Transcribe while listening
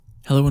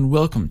Hello and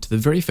welcome to the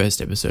very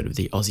first episode of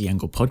the Aussie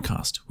Angle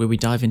podcast, where we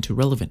dive into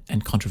relevant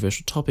and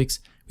controversial topics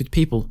with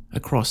people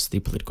across the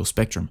political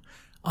spectrum.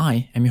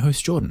 I am your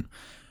host, Jordan.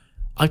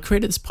 I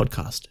created this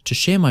podcast to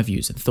share my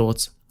views and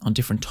thoughts on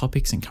different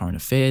topics and current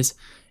affairs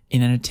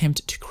in an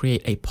attempt to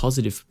create a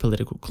positive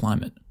political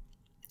climate.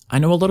 I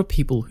know a lot of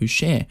people who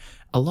share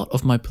a lot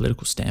of my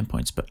political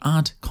standpoints but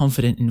aren't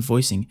confident in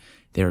voicing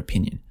their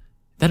opinion.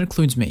 That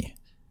includes me.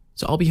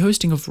 So I'll be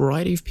hosting a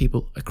variety of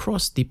people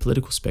across the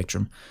political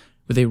spectrum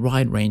with a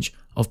wide range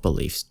of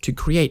beliefs to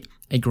create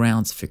a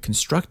grounds for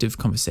constructive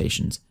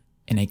conversations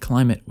in a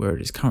climate where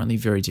it is currently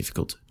very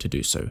difficult to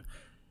do so.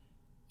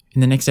 In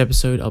the next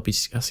episode, I'll be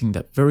discussing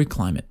that very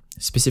climate,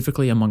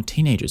 specifically among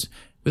teenagers,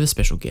 with a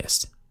special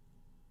guest.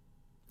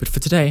 But for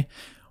today,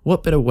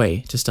 what better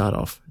way to start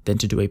off than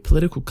to do a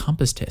political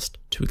compass test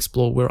to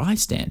explore where I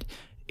stand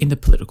in the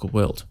political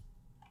world?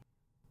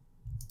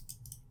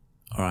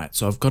 Alright,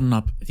 so I've gotten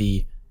up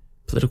the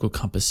political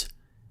compass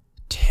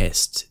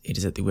test. It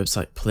is at the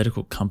website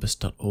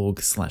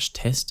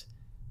politicalcompass.org/test.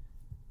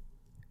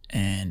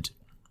 And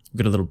we've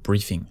got a little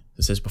briefing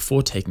that says,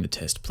 before taking the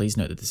test, please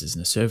note that this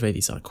isn't a survey.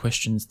 These are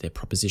questions, they're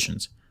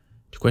propositions.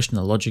 To question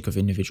the logic of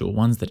individual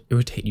ones that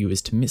irritate you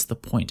is to miss the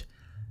point.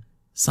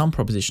 Some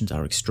propositions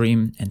are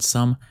extreme and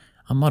some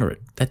are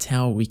moderate. That's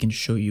how we can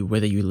show you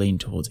whether you lean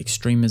towards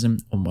extremism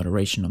or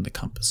moderation on the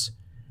compass.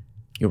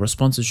 Your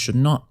responses should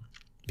not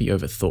be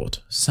overthought.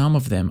 Some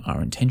of them are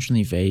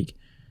intentionally vague.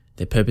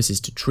 Their purpose is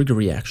to trigger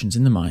reactions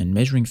in the mind,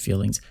 measuring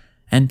feelings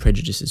and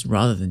prejudices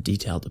rather than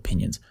detailed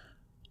opinions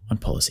on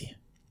policy.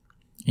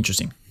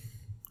 Interesting.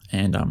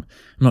 And I'm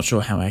not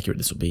sure how accurate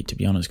this will be, to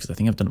be honest, because I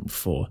think I've done it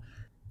before.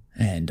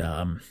 And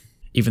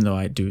even though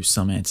I do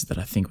some answers that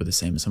I think were the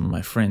same as some of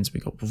my friends, we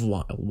got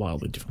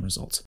wildly different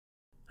results.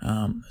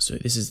 So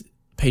this is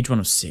page 1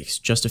 of 6,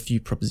 just a few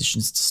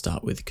propositions to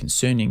start with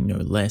concerning, no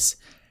less,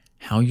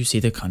 how you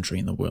see the country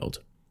and the world.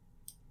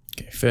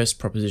 Okay, first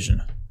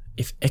proposition.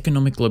 If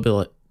economic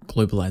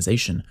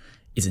globalization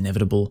is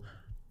inevitable,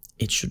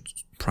 it should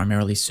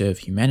primarily serve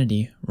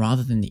humanity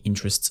rather than the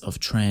interests of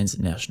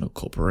transnational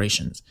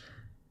corporations.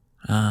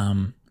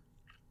 I'll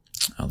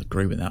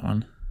agree with that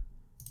one.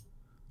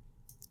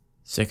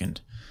 Second,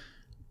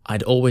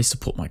 I'd always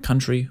support my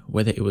country,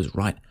 whether it was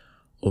right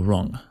or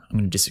wrong. I'm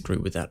going to disagree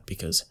with that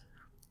because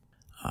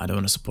I don't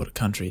want to support a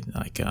country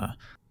like,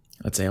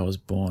 let's say I was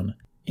born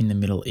in the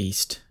Middle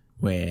East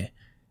where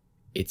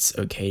it's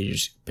okay to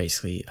just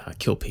basically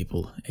kill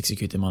people,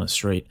 execute them on the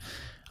street.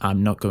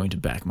 I'm not going to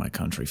back my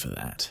country for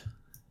that.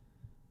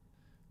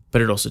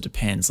 But it also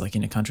depends, like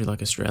in a country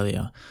like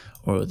Australia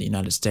or the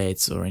United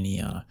States or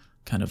any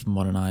kind of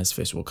modernized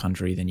first world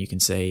country, then you can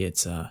say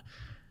it's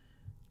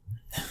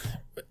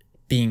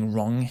being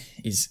wrong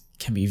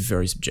can be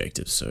very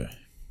subjective. So,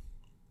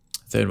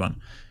 third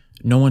one,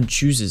 no one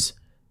chooses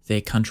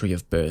their country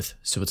of birth,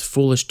 so it's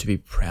foolish to be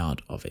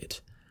proud of it.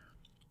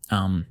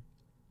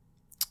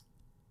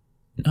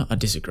 No, I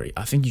disagree.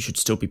 I think you should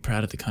still be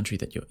proud of the country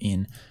that you're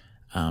in,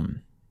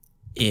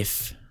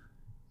 if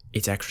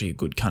it's actually a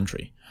good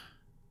country,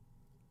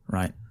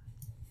 right?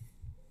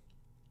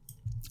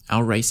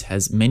 Our race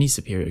has many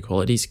superior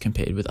qualities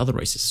compared with other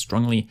races.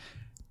 Strongly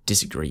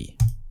disagree.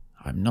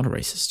 I'm not a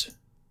racist.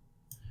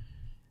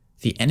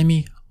 The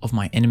enemy of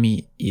my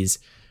enemy is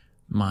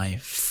my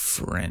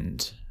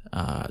friend.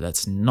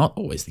 That's not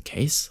always the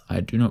case. I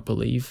do not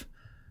believe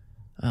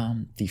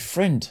the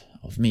friend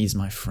of me is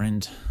my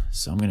friend,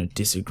 so I'm going to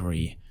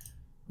disagree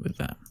with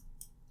that.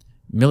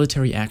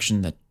 Military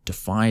action that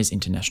defies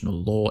international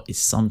law is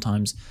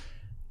sometimes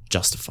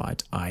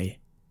justified. I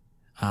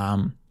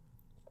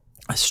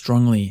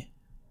strongly,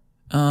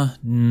 I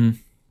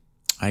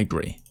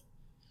agree.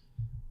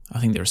 I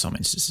think there are some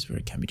instances where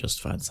it can be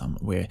justified, some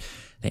where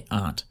they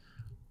aren't.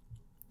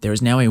 There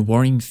is now a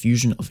worrying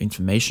fusion of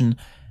information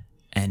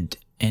and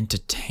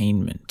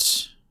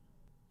entertainment.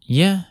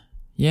 Yeah,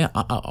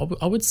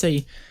 I would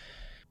say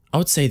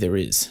there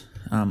is,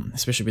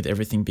 especially with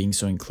everything being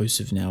so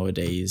inclusive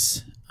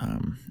nowadays.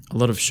 A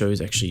lot of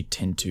shows actually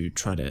tend to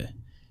try to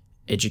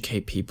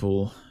educate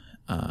people,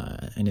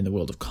 and in the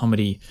world of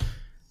comedy,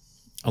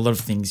 a lot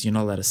of things you're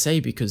not allowed to say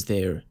because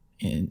they're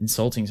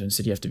insulting. So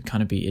instead you have to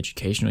kind of be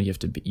educational, you have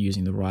to be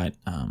using the right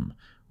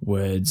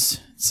words,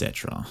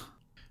 etc.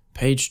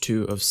 Page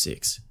 2 of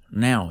 6.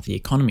 Now, the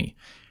economy.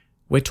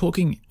 We're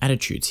talking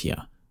attitudes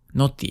here,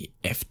 not the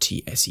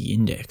FTSE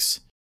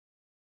index.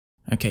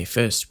 Okay,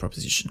 first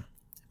proposition.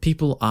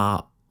 People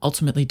are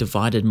ultimately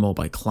divided more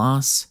by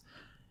class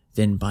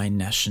than by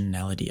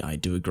nationality. I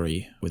do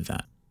agree with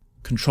that.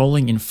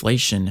 Controlling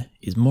inflation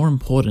is more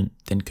important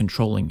than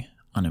controlling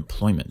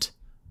unemployment.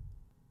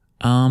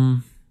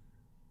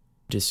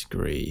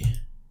 Disagree.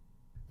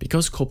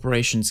 Because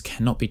corporations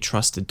cannot be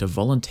trusted to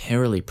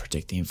voluntarily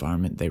protect the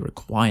environment, they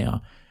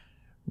require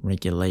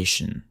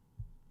regulation.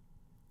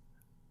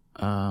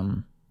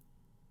 I'm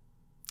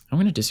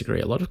going to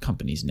disagree. A lot of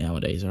companies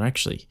nowadays are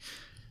actually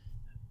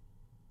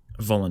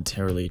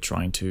voluntarily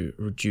trying to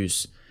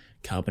reduce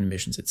carbon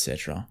emissions,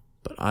 etc.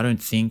 But I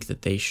don't think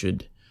that they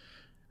should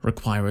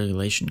require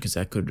regulation because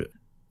that could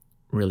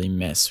really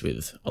mess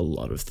with a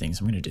lot of things.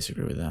 I'm going to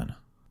disagree with that.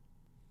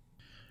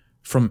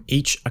 From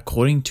each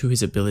according to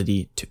his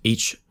ability to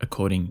each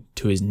according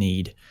to his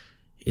need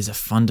is a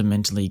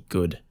fundamentally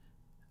good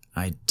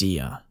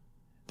idea.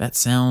 That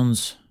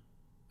sounds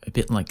a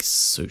bit like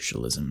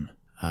socialism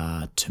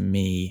to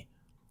me.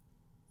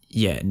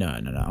 Yeah, no.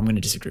 I'm going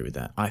to disagree with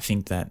that. I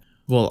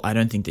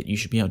don't think that you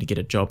should be able to get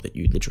a job that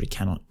you literally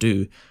cannot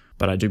do,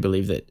 but I do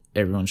believe that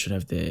everyone should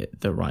have the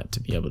right to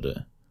be able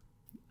to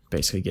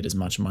basically get as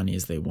much money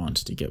as they want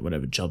to get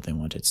whatever job they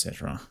want,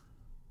 etc.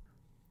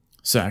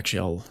 So actually,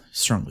 I'll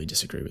strongly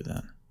disagree with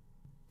that.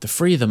 The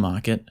freer the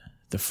market,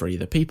 the freer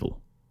the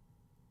people.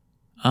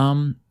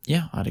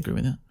 Yeah, I'd agree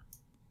with that.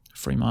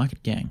 Free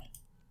market gang.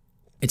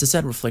 It's a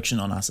sad reflection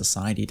on our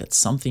society that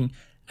something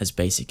as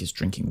basic as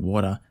drinking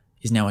water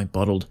is now a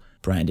bottled,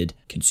 branded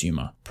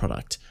consumer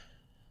product.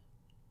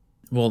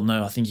 Well,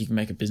 no, I think you can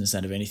make a business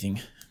out of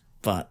anything,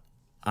 but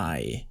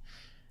I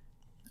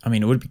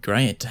mean, it would be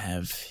great to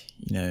have,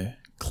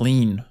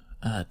 clean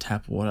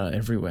tap water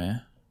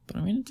everywhere, but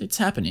I mean, it's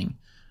happening.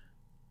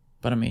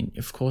 But I mean,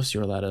 of course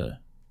you're allowed to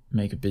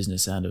make a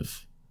business out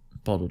of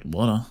bottled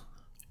water.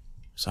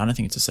 So I don't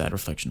think it's a sad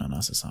reflection on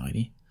our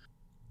society.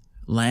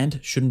 Land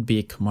shouldn't be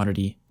a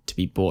commodity to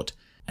be bought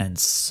and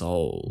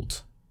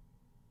sold.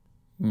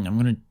 I'm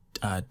going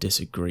to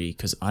disagree,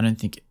 because I don't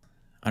think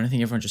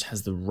everyone just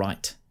has the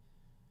right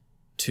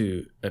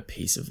to a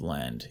piece of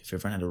land. If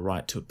everyone had a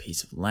right to a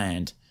piece of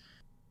land,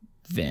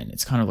 then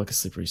it's kind of like a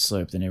slippery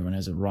slope. Then everyone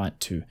has a right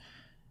to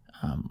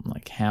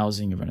like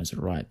housing, everyone has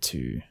a right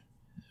to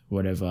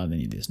whatever,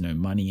 then there's no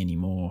money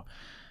anymore,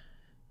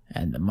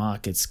 and the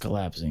market's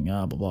collapsing,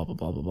 blah, blah, blah,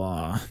 blah, blah,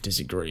 blah.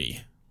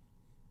 Disagree.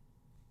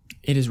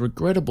 It is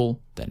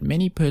regrettable that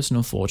many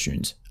personal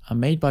fortunes are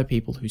made by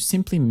people who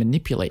simply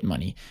manipulate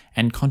money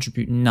and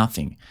contribute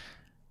nothing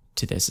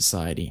to their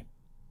society.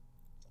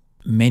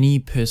 Many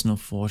personal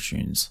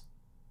fortunes.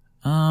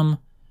 I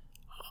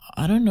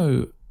don't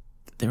know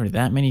that there are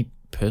that many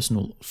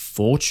personal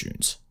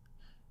fortunes.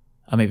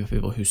 Maybe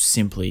people who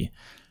simply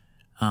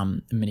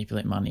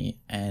manipulate money,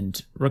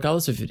 and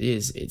regardless of if it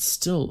is, it's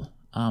still,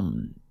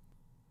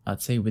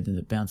 I'd say, within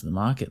the bounds of the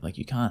market. Like,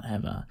 you can't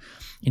have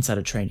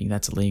insider trading,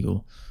 that's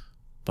illegal.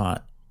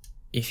 But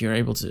if you're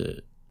able to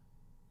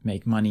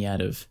make money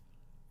out of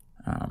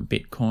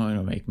Bitcoin,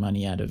 or make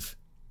money out of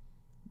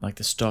like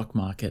the stock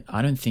market,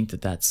 I don't think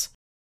that that's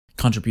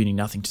contributing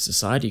nothing to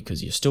society,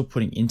 because you're still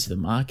putting into the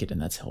market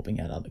and that's helping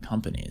out other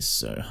companies.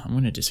 So I'm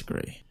going to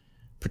disagree.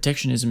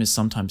 Protectionism is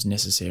sometimes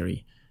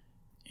necessary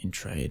in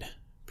trade.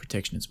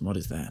 Protectionism, what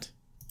is that?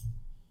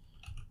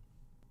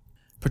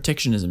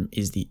 Protectionism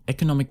is the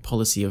economic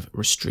policy of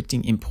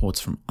restricting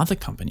imports from other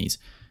countries,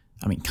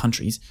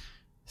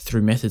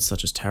 through methods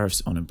such as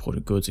tariffs on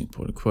imported goods,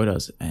 imported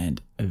quotas,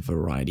 and a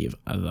variety of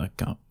other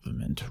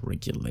government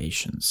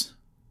regulations.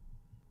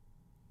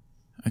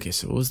 Okay,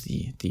 so what was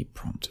the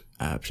prompt?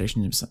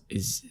 Protectionism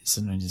is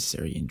sometimes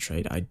necessary in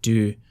trade. I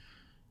do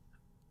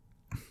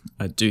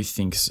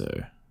think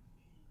so.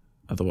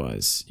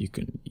 Otherwise,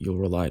 you'll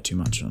rely too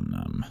much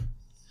on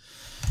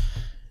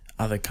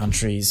other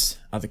countries.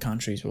 Other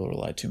countries will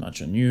rely too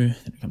much on you. Then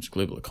it becomes a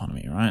global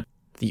economy, right?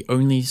 The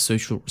only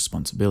social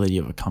responsibility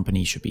of a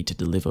company should be to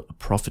deliver a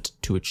profit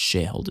to its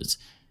shareholders.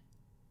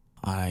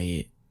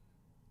 I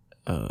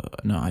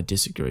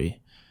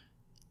disagree.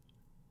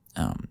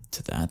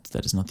 To that.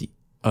 That is not the.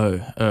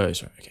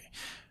 Sorry. Okay.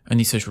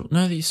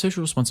 The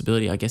social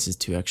responsibility, I guess, is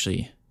to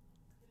actually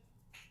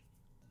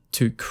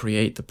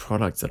create the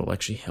product that'll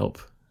actually help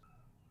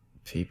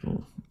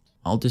people.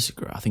 I'll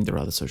disagree. I think there are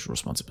other social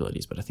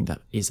responsibilities, but I think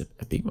that is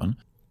a big one.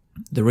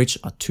 The rich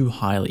are too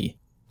highly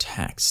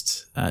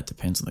taxed. It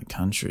depends on the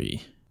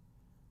country.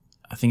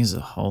 I think as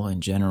a whole,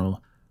 in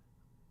general,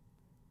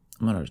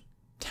 I'm not a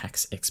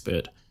tax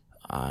expert.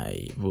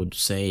 I would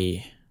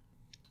say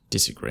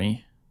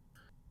disagree.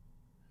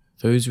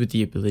 Those with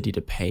the ability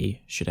to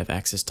pay should have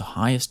access to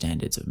higher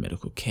standards of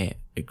medical care.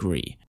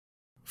 Agree.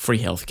 Free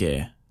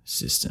healthcare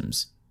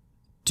systems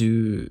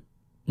do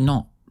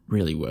not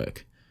really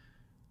work.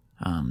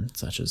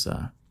 Such as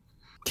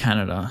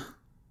Canada.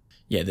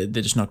 Yeah, they're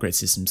just not great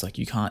systems. Like,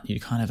 you can't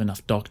have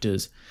enough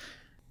doctors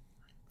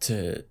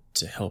to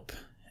help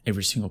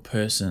every single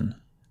person,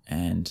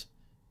 and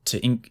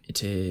to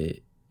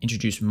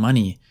introduce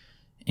money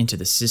into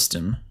the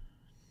system.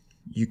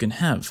 You can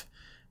have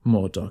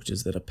more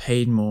doctors that are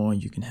paid more.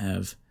 You can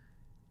have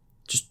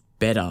just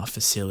better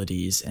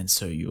facilities, and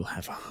so you'll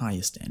have a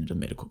higher standard of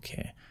medical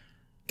care.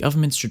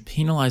 Governments should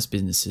penalize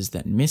businesses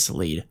that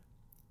mislead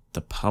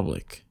the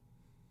public.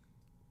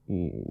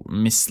 Ooh,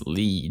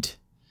 mislead.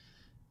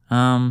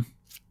 No,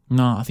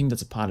 I think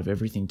that's a part of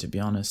everything, to be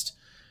honest.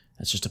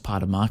 That's just a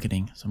part of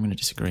marketing, so I'm going to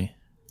disagree.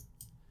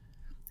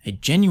 A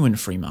genuine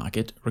free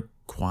market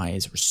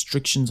requires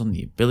restrictions on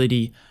the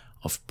ability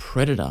of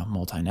predator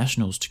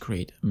multinationals to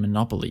create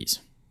monopolies.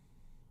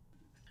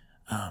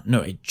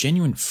 A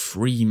genuine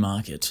free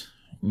market,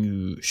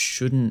 you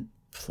shouldn't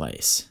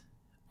place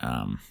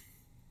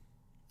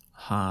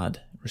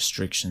hard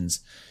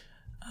restrictions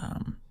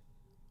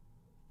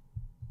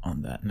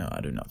on that. No,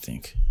 I do not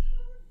think.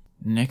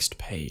 Next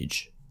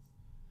page.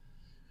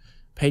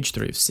 Page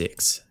 3 of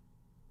 6.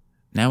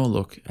 Now we'll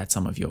look at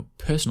some of your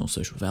personal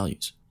social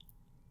values.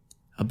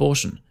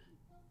 Abortion.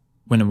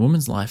 When a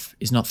woman's life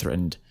is not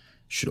threatened,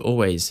 should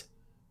always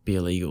be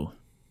illegal.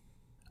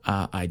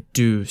 I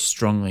do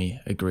strongly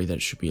agree that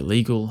it should be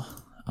illegal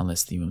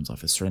unless the woman's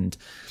life is threatened.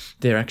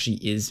 There actually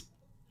is,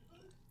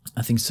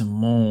 I think, some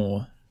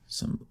more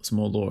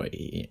law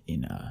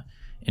in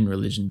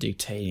religion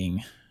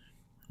dictating,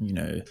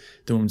 the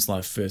woman's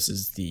life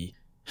versus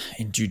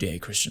in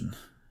Judeo-Christian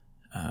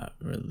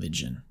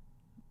religion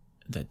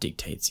that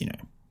dictates,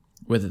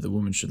 whether the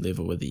woman should live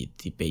or whether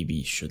the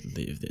baby should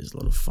live. There's a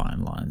lot of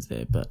fine lines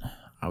there, but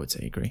I would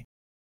say agree.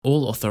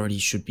 All authority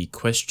should be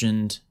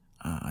questioned.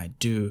 I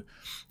do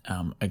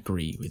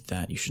agree with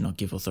that. You should not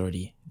give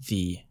authority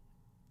the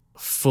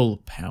full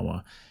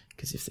power,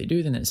 because if they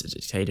do, then it's a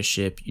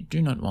dictatorship. You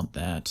do not want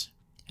that.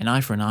 An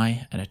eye for an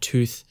eye and a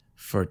tooth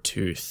for a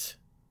tooth.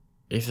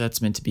 If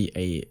that's meant to be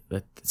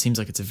that seems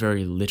like it's a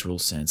very literal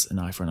sense, an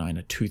eye for an eye and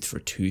a tooth for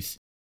a tooth.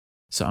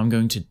 So I'm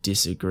going to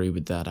disagree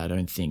with that. I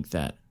don't think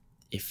that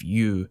if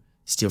you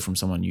steal from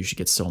someone, you should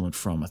get stolen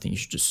from. I think you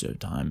should just serve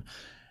time.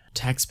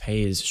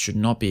 Taxpayers should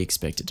not be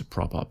expected to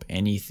prop up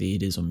any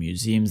theatres or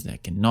museums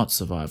that cannot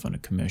survive on a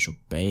commercial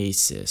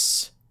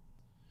basis.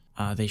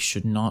 They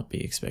should not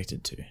be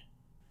expected to.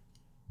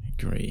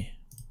 Agree.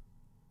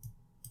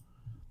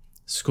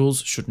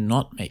 Schools should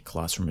not make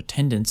classroom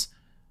attendance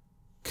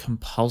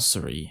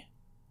compulsory.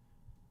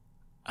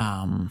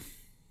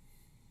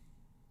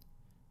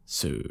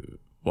 So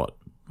what?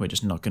 We're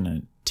just not going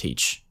to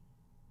teach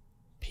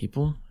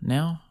people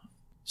now?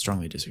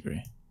 Strongly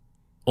disagree.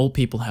 All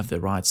people have their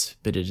rights,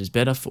 but it is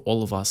better for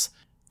all of us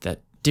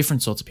that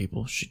different sorts of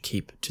people should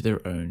keep to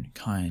their own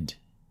kind.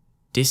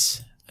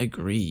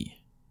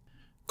 Disagree.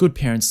 Good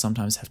parents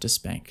sometimes have to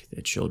spank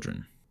their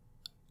children.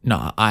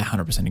 No, I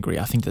 100% agree.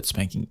 I think that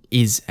spanking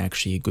is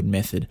actually a good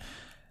method.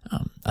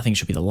 I think it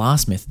should be the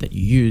last method that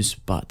you use,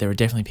 but there are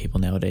definitely people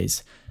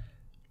nowadays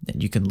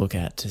that you can look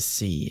at to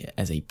see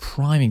as a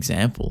prime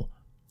example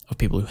of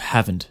people who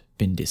haven't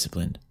been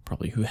disciplined,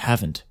 probably who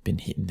haven't been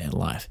hit in their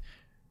life,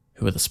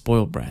 who are the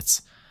spoiled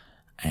brats,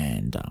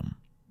 and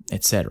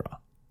etc.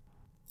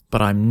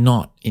 But I'm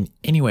not in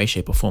any way,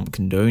 shape, or form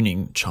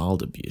condoning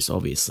child abuse.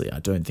 Obviously, I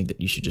don't think that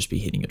you should just be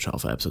hitting a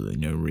child for absolutely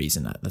no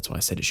reason. That's why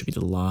I said it should be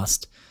the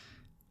last,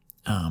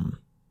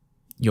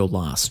 your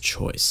last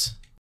choice.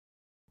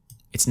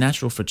 It's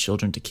natural for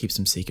children to keep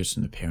some secrets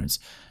from their parents.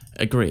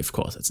 Agree, of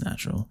course, it's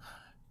natural.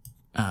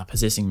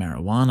 Possessing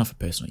marijuana for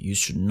personal use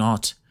should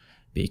not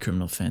be a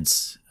criminal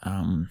offense.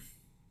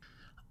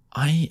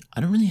 I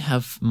don't really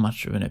have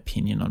much of an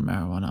opinion on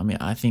marijuana. I mean,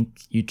 I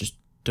think you just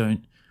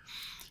don't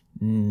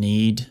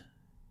need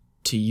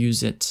to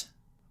use it.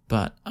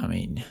 But, I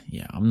mean,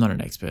 yeah, I'm not an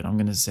expert. I'm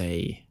going to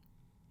say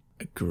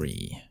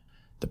agree.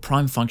 The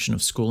prime function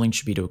of schooling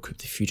should be to equip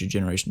the future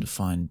generation to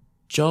find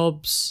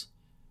jobs.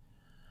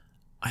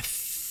 I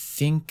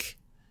think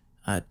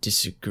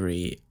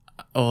disagree.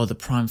 Oh, the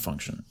prime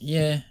function.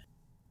 Yeah.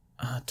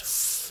 To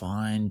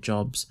find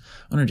jobs.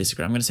 I'm going to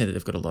disagree. I'm going to say that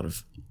they've got a lot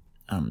of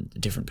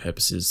different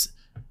purposes.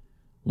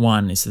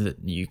 One is so that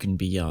you can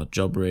be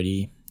job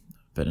ready,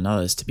 but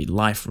another is to be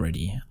life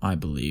ready, I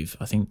believe.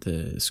 I think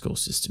the school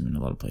system in a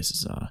lot of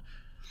places are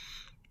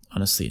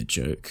honestly a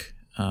joke.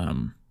 I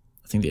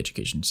think the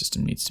education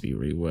system needs to be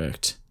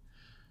reworked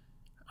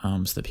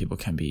so that people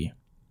can be,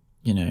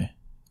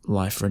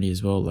 life ready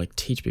as well. Like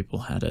teach people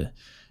how to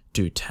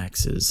do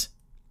taxes.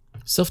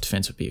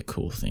 Self-defense would be a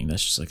cool thing.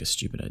 That's just like a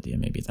stupid idea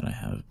maybe that I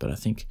have. But I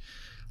think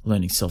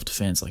learning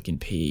self-defense like in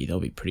PE, that'll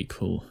be pretty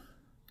cool.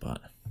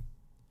 But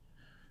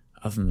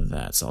other than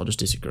that, so I'll just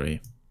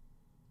disagree.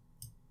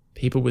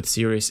 People with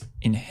serious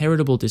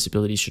inheritable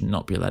disabilities should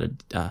not be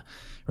allowed to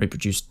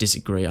reproduce.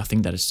 Disagree. I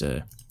think that it's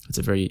a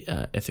very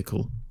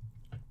ethical.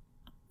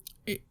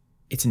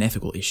 It's an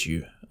ethical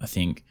issue, I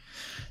think,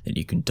 that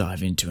you can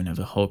dive into and have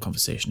a whole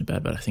conversation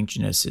about. But I think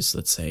geneticists,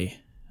 let's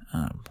say,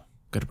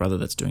 got a brother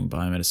that's doing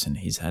biomedicine.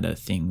 He's had a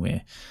thing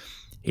where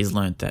he's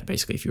learned that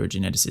basically if you're a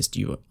geneticist,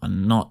 you are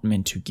not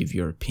meant to give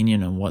your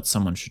opinion on what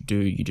someone should do.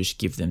 You just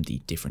give them the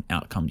different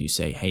outcome. You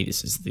say, hey,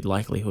 this is the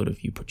likelihood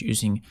of you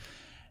producing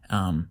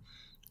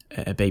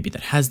a baby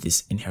that has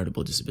this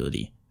inheritable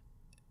disability.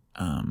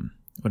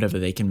 Whatever,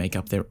 they can make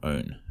up their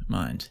own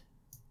mind.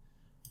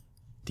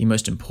 The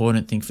most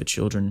important thing for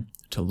children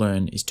to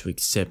learn is to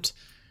accept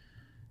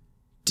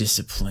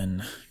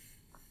discipline.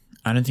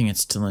 I don't think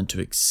it's to learn to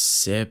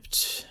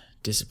accept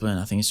discipline.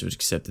 I think it's to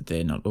accept that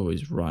they're not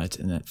always right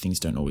and that things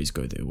don't always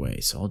go their way.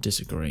 So I'll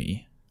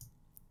disagree.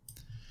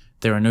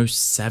 There are no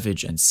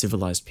savage and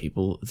civilized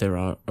people. There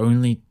are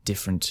only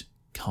different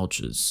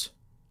cultures.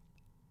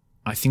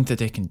 I think that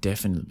there can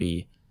definitely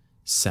be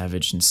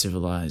savage and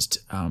civilized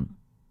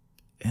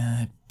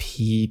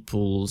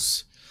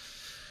peoples.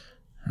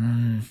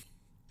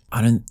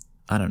 I don't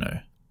know.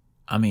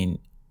 I mean,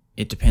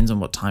 it depends on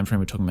what time frame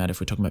we're talking about. If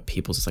we're talking about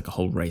peoples, it's like a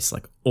whole race,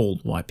 like all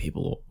white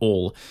people or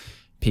all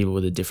people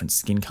with a different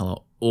skin color,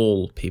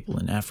 all people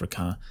in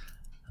Africa.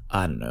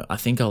 I don't know. I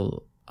think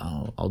I'll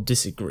I'll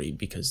disagree,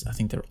 because I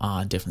think there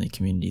are definitely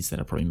communities that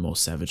are probably more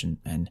savage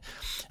and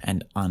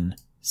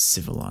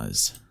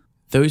uncivilized.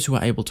 Those who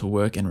are able to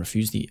work and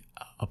refuse the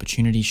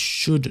opportunity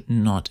should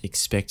not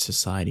expect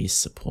society's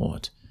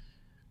support.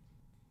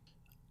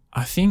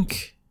 I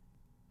think,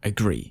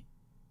 agree.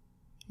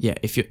 Yeah,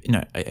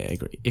 I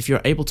agree. If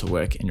you're able to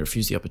work and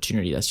refuse the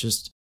opportunity, that's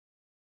just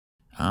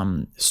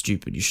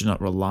stupid. You should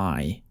not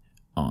rely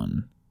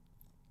on,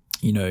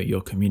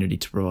 your community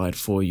to provide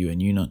for you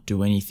and you not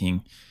do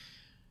anything.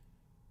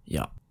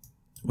 Yeah.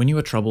 When you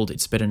are troubled,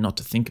 it's better not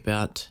to think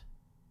about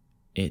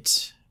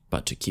it,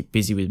 but to keep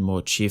busy with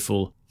more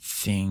cheerful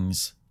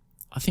things.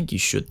 I think you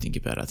should think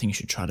about it. I think you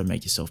should try to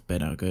make yourself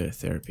better, go to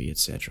therapy,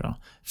 etc.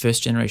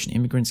 First-generation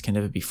immigrants can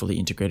never be fully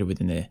integrated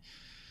within their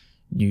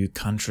new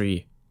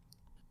country.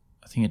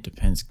 I think it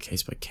depends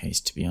case by case,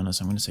 to be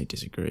honest. I'm going to say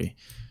disagree.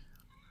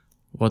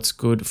 What's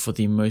good for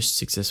the most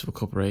successful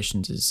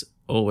corporations is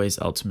always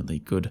ultimately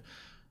good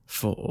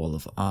for all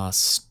of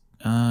us.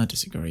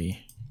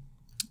 Disagree.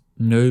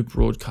 No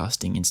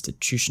broadcasting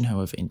institution,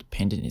 however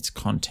independent its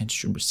content,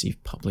 should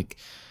receive public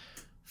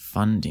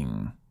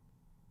funding.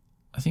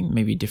 I think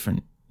maybe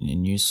different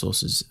news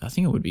sources. I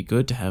think it would be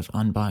good to have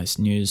unbiased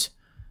news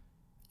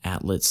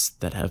outlets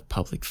that have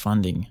public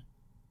funding.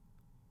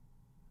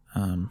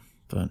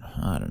 But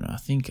I don't know. I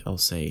think I'll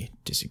say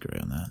disagree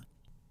on that.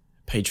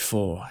 Page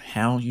 4.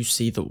 How you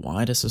see the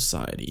wider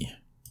society.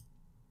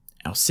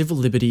 Our civil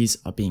liberties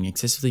are being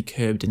excessively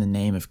curbed in the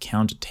name of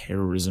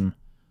counter-terrorism.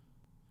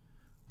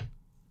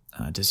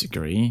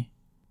 Disagree.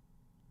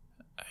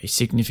 A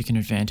significant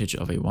advantage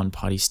of a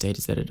one-party state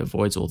is that it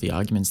avoids all the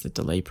arguments that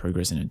delay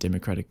progress in a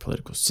democratic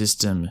political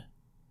system.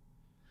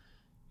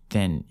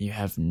 Then you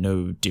have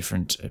no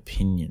different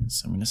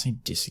opinions. I'm going to say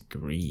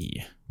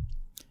disagree.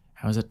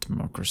 How is that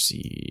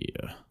democracy?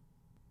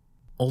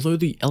 Although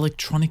the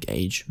electronic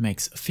age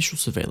makes official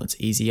surveillance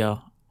easier,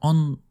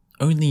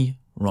 only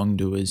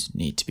wrongdoers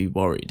need to be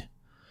worried.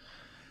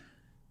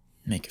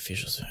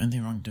 Only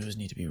wrongdoers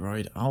need to be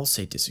worried. I'll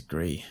say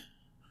disagree.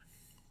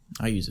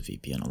 I use a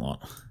VPN a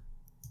lot.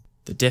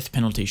 The death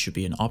penalty should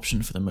be an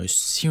option for the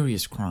most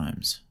serious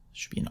crimes. It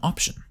should be an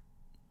option.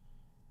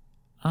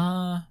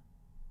 I'm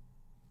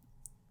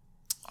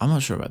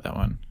not sure about that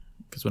one,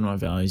 because one of my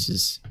values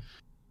is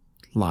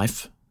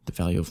life, the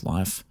value of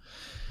life.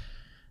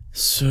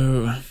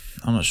 So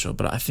I'm not sure,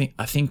 but I think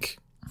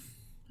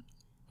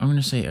I'm going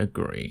to say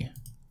agree.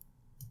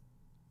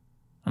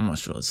 I'm not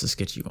sure. Let's just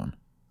get you on.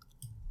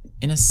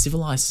 In a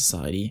civilized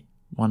society,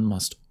 one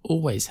must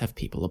always have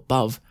people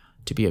above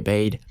to be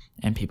obeyed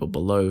and people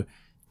below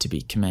to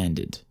be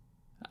commanded.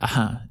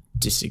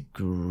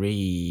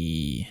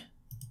 Disagree.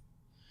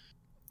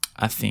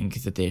 I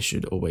think that there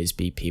should always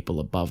be people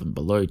above and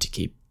below to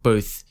keep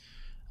both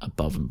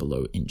above and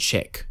below in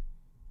check,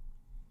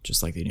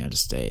 just like the United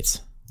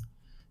States.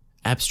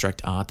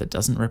 Abstract art that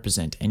doesn't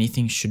represent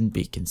anything shouldn't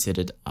be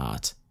considered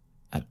art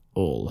at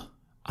all.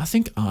 I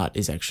think art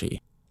is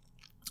actually,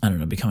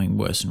 becoming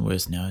worse and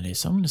worse nowadays.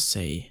 So I'm going to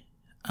say,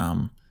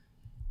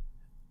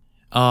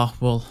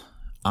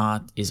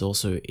 art is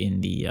also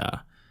in the,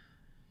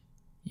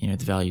 the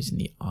values in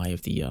the eye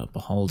of the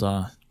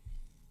beholder.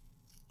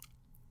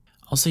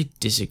 I'll say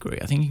disagree.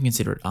 I think you can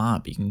consider it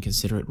art, but you can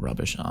consider it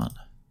rubbish art.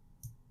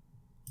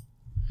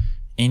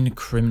 In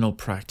criminal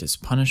practice,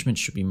 punishment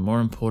should be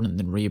more important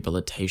than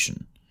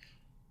rehabilitation.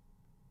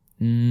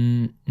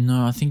 No,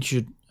 I think you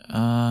should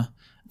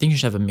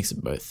have a mix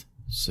of both.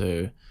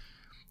 So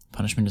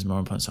punishment is more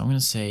important. So I'm going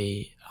to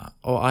say,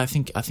 I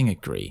think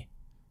agree,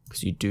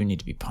 because you do need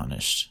to be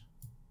punished.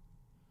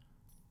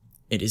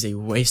 It is a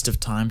waste of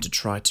time to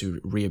try to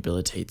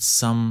rehabilitate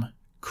some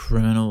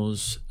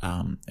criminals.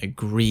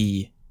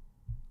 Agree.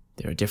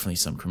 There are definitely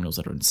some criminals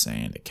that are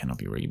insane that cannot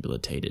be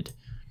rehabilitated.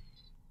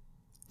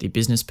 The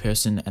business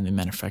person and the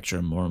manufacturer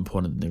are more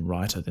important than the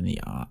writer, than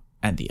the art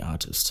and the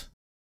artist.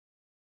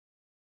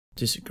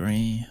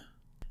 Disagree.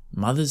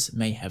 Mothers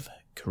may have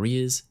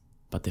careers,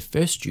 but their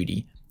first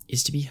duty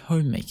is to be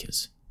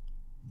homemakers.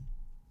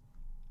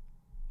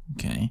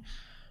 Okay.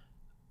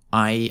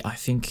 I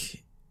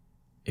think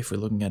if we're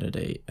looking at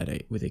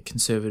it with a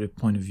conservative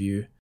point of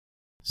view,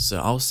 so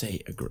I'll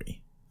say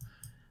agree.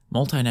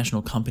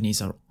 Multinational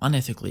companies are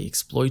unethically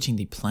exploiting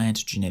the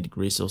plant genetic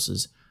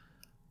resources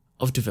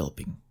of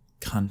developing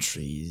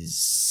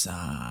countries.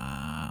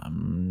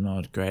 I'm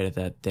not great at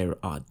that. There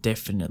are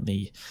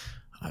definitely,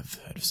 I've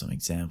heard of some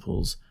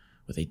examples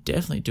where they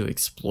definitely do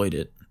exploit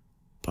it,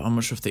 but I'm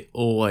not sure if they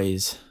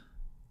always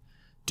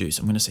do.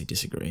 So I'm going to say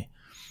disagree.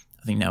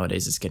 I think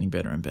nowadays it's getting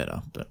better and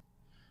better, but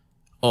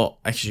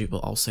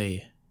I'll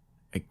say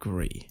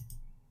agree.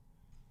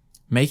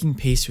 Making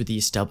peace with the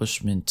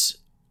establishment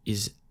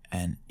is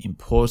an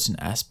important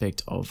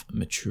aspect of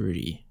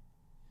maturity.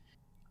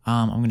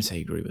 I'm going to say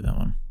agree with that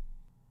one.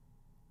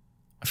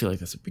 I feel like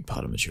that's a big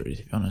part of maturity,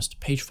 to be honest.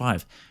 Page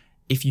 5.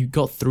 If you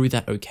got through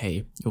that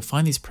okay, you'll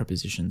find these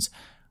prepositions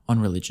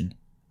on religion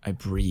a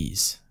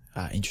breeze.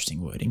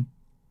 Interesting wording.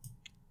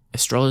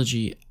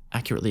 Astrology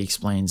accurately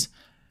explains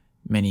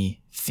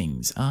many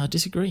things.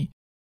 Disagree.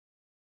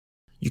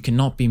 You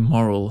cannot be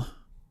moral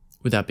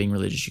without being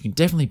religious. You can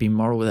definitely be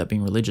moral without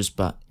being religious,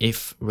 but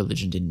if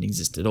religion didn't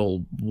exist at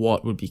all,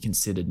 what would be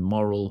considered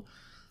moral?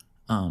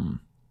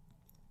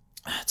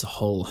 It's a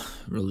whole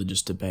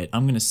religious debate.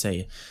 I'm going to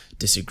say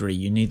disagree.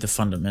 You need the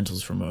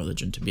fundamentals from a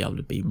religion to be able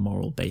to be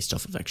moral based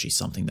off of actually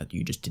something that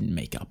you just didn't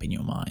make up in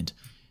your mind.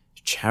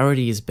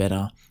 Charity is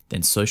better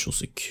than social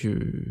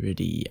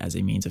security as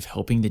a means of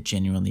helping the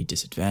genuinely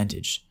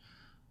disadvantaged.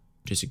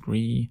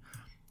 Disagree.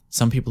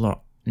 Some people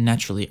are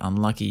naturally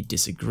unlucky.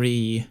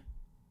 Disagree.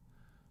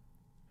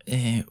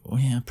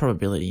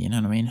 Probability, you know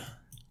what I mean?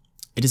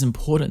 It is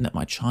important that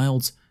my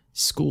child's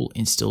school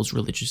instills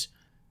religious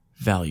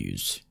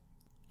values.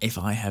 If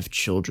I have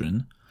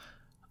children,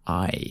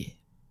 I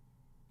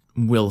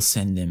will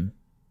send them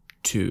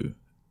to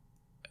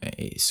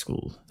a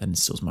school that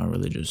instills my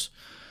religious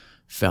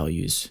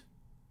values.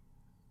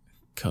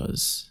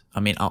 Because, I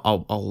mean,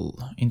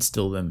 I'll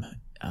instill them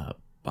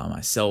by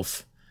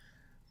myself,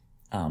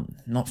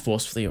 not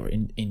forcefully or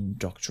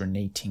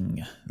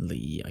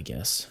indoctrinatingly, I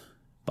guess.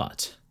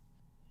 But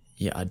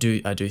yeah, I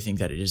do think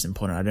that it is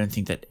important. I don't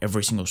think that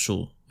every single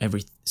school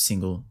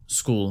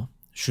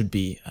should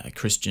be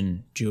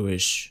Christian,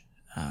 Jewish,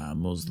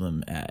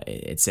 Muslim,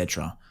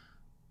 etc.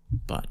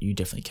 But you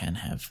definitely can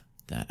have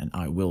that, and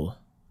I will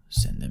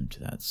send them to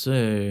that.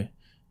 So,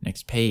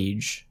 next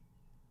page.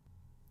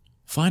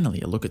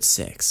 Finally, a look at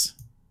sex.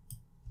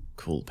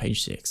 Cool,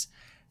 page 6.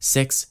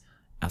 Sex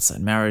outside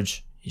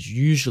marriage is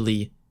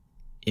usually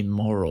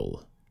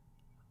immoral.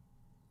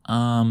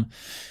 From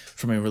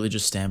a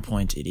religious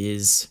standpoint, it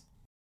is.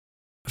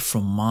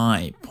 From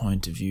my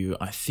point of view,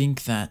 I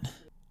think that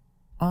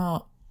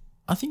I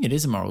think it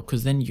is immoral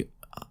because then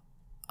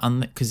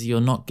because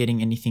you're not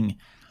getting anything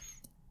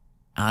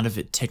out of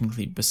it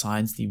technically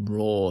besides the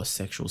raw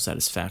sexual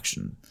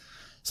satisfaction.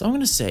 So I'm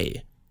going to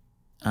say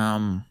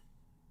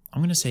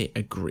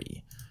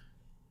agree.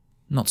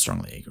 Not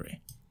strongly agree.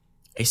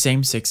 A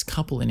same-sex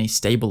couple in a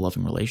stable,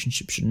 loving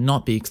relationship should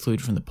not be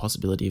excluded from the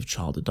possibility of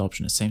child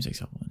adoption. A same-sex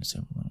couple in a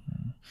stable...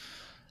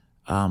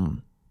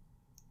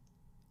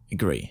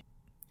 agree.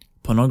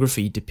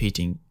 Pornography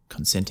depicting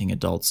consenting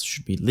adults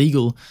should be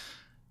legal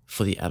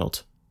for the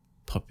adult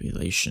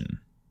population.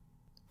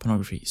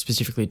 Pornography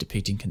specifically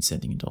depicting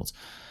consenting adults.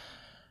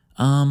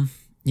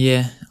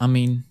 Yeah, I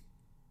mean,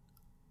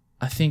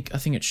 I think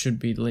it should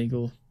be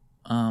legal,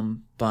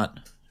 but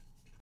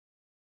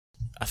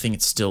I think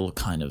it's still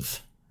kind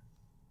of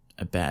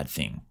a bad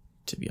thing,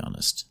 to be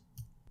honest.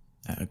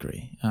 I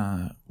agree.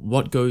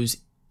 What goes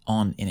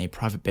on in a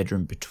private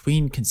bedroom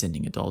between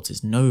consenting adults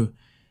is no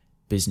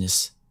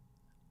business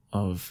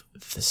of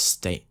the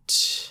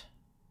state.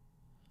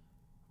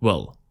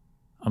 Well,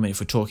 I mean, if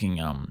we're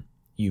talking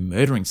you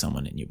murdering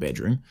someone in your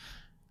bedroom,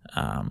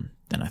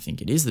 then I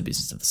think it is the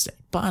business of the state.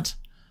 But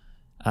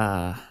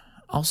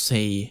I'll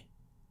say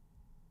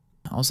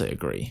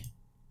agree.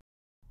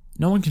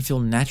 No one can feel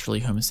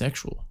naturally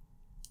homosexual.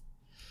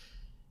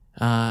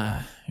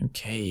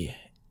 Okay.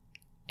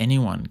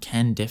 Anyone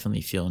can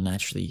definitely feel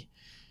naturally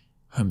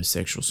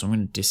homosexual, so I'm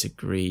going to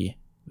disagree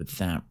with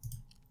that.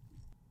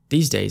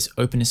 These days,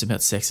 openness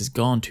about sex has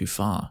gone too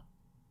far.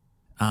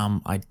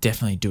 I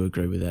definitely do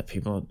agree with that.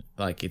 People,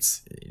 like,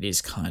 it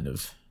is kind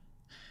of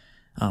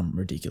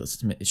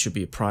ridiculous. It should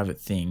be a private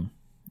thing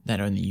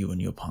that only you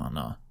and your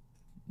partner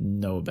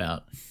know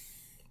about.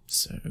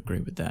 So,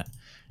 agree with that.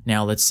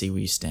 Now, let's see where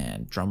you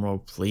stand.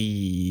 Drumroll,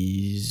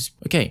 please.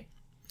 Okay.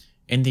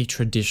 In the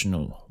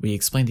traditional, we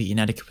explain the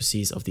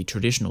inadequacies of the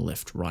traditional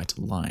left-right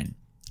line.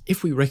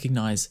 If we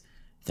recognize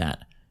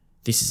that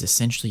this is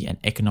essentially an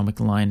economic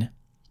line,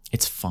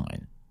 it's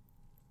fine.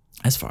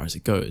 As far as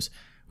it goes,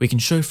 we can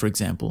show, for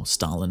example,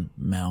 Stalin,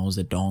 Mao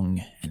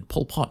Zedong, and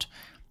Pol Pot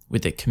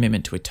with their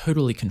commitment to a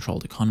totally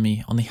controlled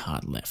economy on the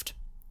hard left.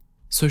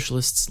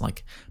 Socialists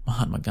like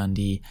Mahatma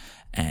Gandhi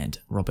and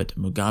Robert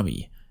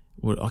Mugabe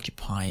would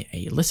occupy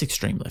a less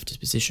extreme leftist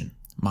position.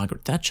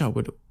 Margaret Thatcher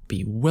would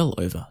be well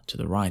over to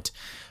the right,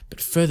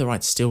 but further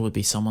right still would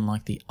be someone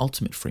like the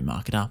ultimate free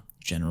marketer,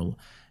 General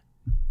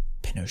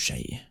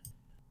Pinochet.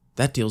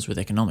 That deals with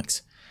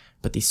economics,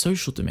 but the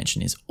social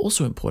dimension is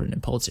also important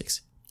in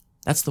politics.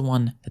 That's the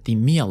one that the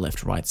mere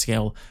left-right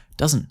scale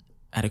doesn't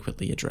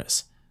adequately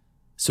address.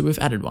 So we've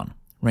added one,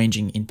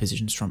 ranging in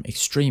positions from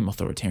extreme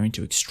authoritarian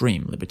to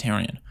extreme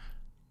libertarian.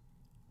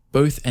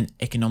 Both an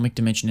economic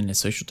dimension and a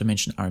social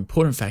dimension are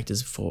important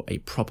factors for a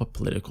proper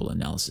political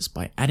analysis.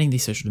 By adding the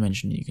social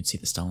dimension, you can see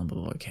the Stalin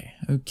bubble.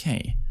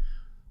 Okay.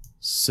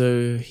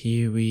 So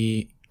here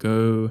we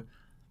go.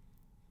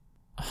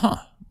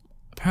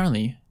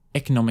 Apparently,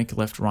 economic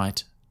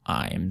left-right,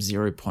 I am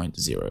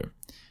 0.0.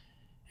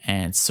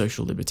 And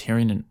social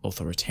libertarian and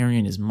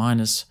authoritarian is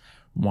minus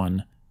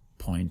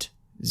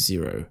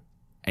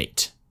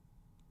 1.08.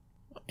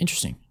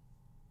 Interesting.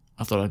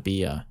 I thought I'd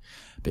be a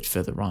bit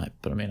further right,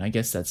 but I mean, I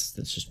guess that's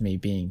just me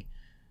being,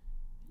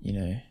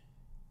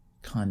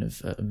 kind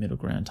of a middle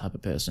ground type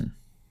of person.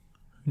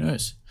 Who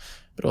knows?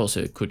 But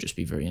also, it could just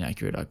be very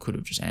inaccurate. I could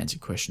have just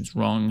answered questions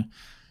wrong.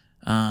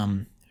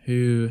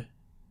 Who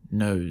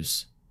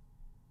knows?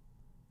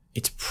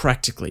 It's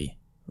practically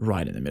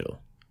right in the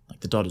middle. Like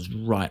the dot is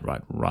right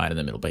in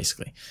the middle,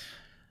 basically.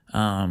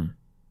 And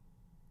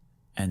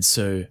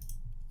so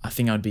I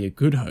think I'd be a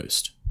good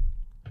host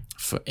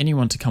for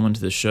anyone to come onto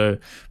the show.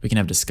 We can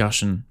have a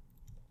discussion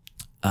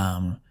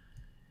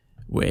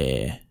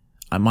where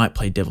I might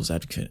play devil's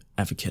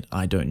advocate.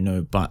 I don't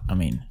know, but I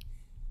mean,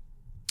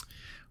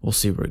 we'll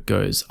see where it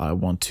goes. I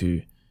want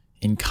to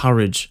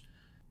encourage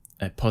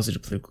a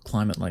positive political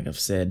climate, like I've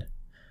said.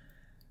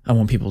 I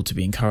want people to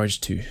be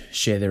encouraged to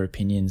share their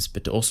opinions,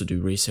 but to also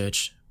do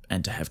research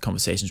and to have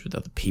conversations with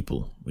other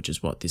people, which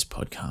is what this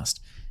podcast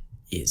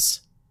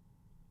is.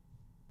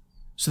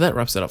 So that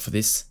wraps it up for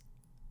this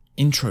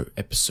intro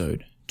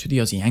episode to the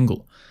Aussie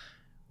Angle,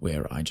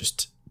 where I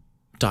just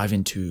dive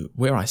into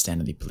where I stand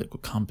in the political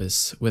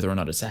compass, whether or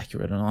not it's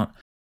accurate or not.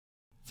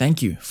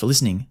 Thank you for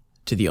listening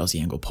to the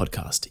Aussie Angle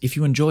podcast. If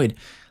you enjoyed,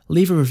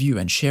 leave a review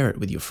and share it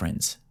with your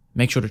friends.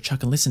 Make sure to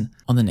chuck and listen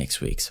on the next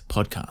week's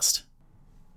podcast.